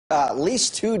At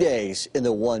least 2 days in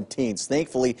the 1-teens.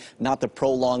 Thankfully, not the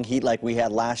prolonged heat like we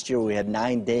had last year. We had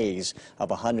 9 days of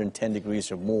 110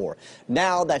 degrees or more.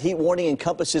 Now, that heat warning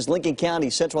encompasses Lincoln County.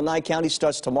 Central Nye County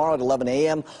starts tomorrow at 11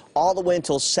 a.m. all the way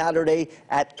until Saturday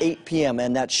at 8 p.m.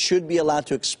 And that should be allowed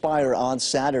to expire on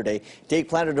Saturday. Day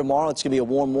planner tomorrow, it's going to be a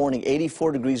warm morning,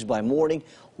 84 degrees by morning.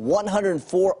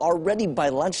 104 already by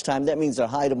lunchtime. That means our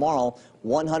high tomorrow,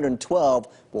 112.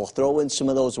 We'll throw in some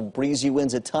of those breezy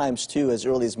winds at times, too, as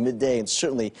early as midday and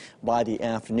certainly by the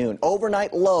afternoon.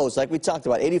 Overnight lows, like we talked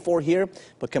about, 84 here,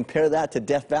 but compare that to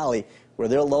Death Valley, where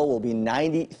their low will be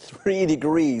 93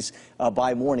 degrees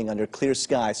by morning under clear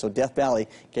skies. So Death Valley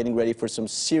getting ready for some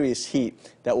serious heat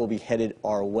that will be headed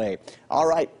our way. All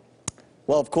right.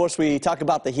 Well, of course, we talk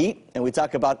about the heat and we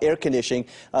talk about air conditioning.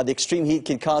 The extreme heat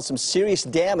can cause some serious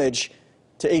damage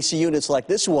to AC units like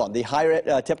this one. The higher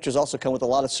temperatures also come with a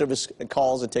lot of service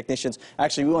calls and technicians.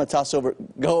 Actually, we want to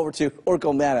go over to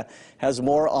Orko Mana, has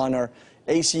more on our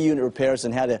AC unit repairs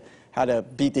and how to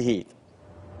beat the heat.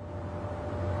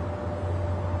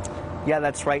 Yeah,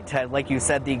 that's right, Ted. Like you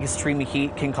said, the extreme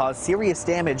heat can cause serious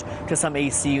damage to some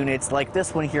AC units like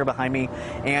this one here behind me.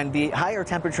 And the higher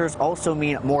temperatures also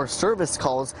mean more service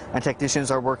calls, and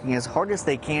technicians are working as hard as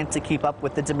they can to keep up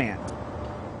with the demand.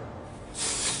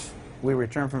 We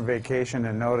returned from vacation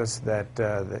and noticed that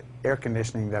the air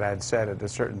conditioning that I'd set at a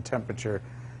certain temperature,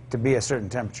 to be a certain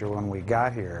temperature when we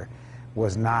got here,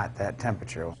 was not that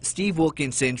temperature. Steve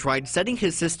Wilkinson tried setting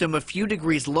his system a few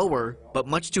degrees lower, but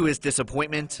much to his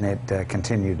disappointment, it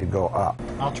continued to go up.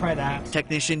 I'll try that.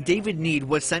 Technician David Need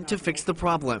was sent to fix the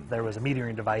problem. There was a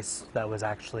metering device that was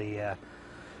actually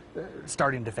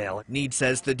starting to fail. Need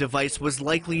says the device was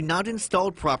likely not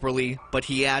installed properly, but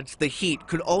he adds the heat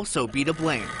could also be to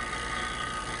blame.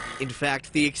 In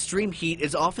fact, the extreme heat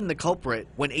is often the culprit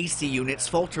when AC units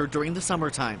falter during the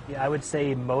summertime. Yeah, I would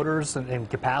say motors and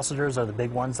capacitors are the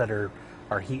big ones that are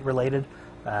heat related.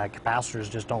 Capacitors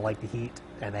just don't like the heat,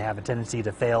 and they have a tendency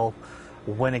to fail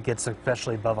when it gets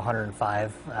especially above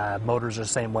 105. Motors are the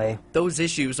same way. Those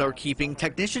issues are keeping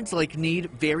technicians like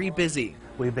Need very busy.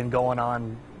 We've been going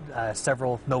on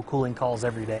several no cooling calls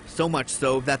every day. So much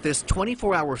so that this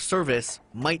 24-hour service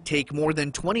might take more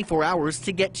than 24 hours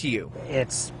to get to you.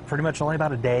 It's pretty much only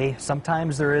about a day.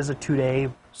 Sometimes there is a 2-day.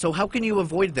 So how can you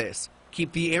avoid this?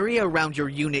 Keep the area around your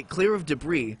unit clear of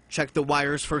debris, check the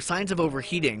wires for signs of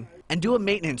overheating, and do a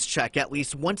maintenance check at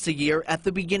least once a year at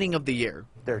the beginning of the year.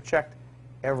 They're checked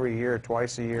every year,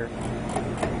 twice a year.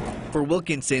 For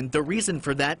Wilkinson, the reason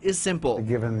for that is simple.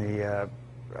 Given the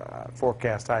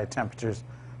forecast high temperatures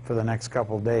for the next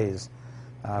couple of days,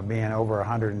 being over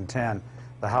 110,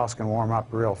 the house can warm up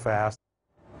real fast.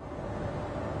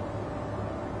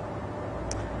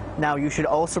 Now, you should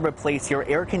also replace your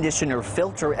air conditioner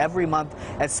filter every month,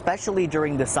 especially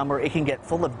during the summer. It can get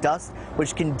full of dust,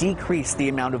 which can decrease the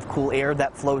amount of cool air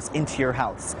that flows into your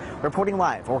house. Reporting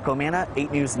live, Orko Mana,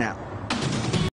 8 News Now.